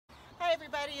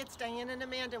everybody, it's Diane and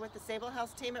Amanda with the Sable House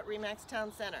team at RE/MAX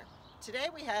Town Center. Today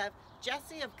we have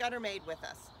Jessie of GutterMaid with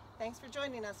us. Thanks for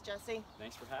joining us, Jessie.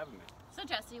 Thanks for having me. So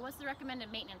Jessie, what's the recommended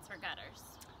maintenance for gutters?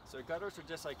 So gutters are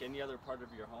just like any other part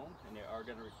of your home, and they are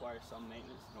going to require some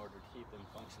maintenance in order to keep them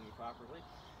functioning properly.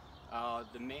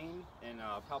 The main and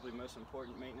probably most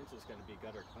important maintenance is going to be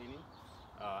gutter cleaning.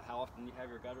 How often you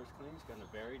have your gutters cleaned is going to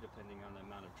vary depending on the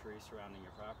amount of trees surrounding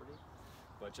your property.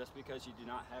 But just because you do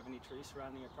not have any trees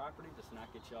surrounding your property does not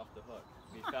get you off the hook.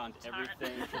 We found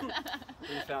everything.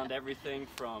 We found everything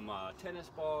from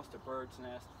tennis balls to bird's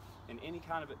nests, and any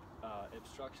kind of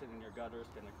obstruction in your gutter is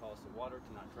going to cause the water to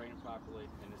not drain properly,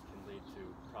 and this can lead to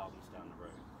problems down the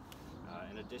road.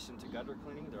 In addition to gutter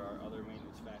cleaning, there are other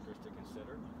maintenance factors to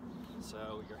consider.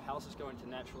 So your house is going to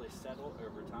naturally settle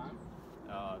over time.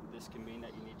 This can mean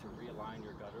that you need to realign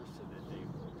your gutters so that they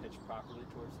pitch properly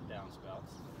towards the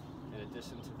downspouts. In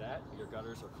addition to that, your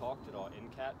gutters are caulked at all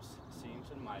end caps, seams,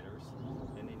 and miters,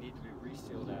 and they need to be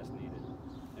resealed as needed.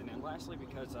 And then lastly,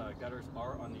 because gutters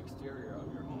are on the exterior of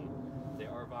your home,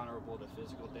 they are vulnerable to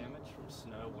physical damage from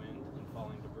snow, wind, and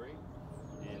falling debris.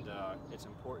 And it's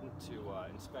important to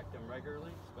inspect them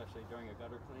regularly, especially during a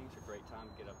gutter cleaning. It's a great time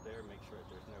to get up there and make sure that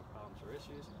there's no problems or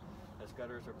issues. As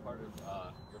gutters are part of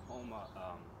your home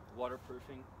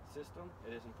waterproofing system,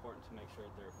 it is important to make sure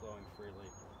that they're flowing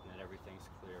freely and that everything's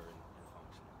clear and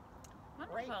functional.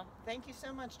 Wonderful. Great. Thank you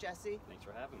so much, Jessie. Thanks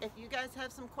for having me. If you guys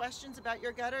have some questions about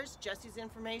your gutters, Jessie's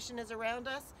information is around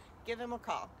us. Give him a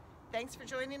call. Thanks for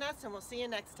joining us, and we'll see you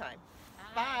next time.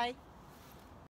 Bye. Bye.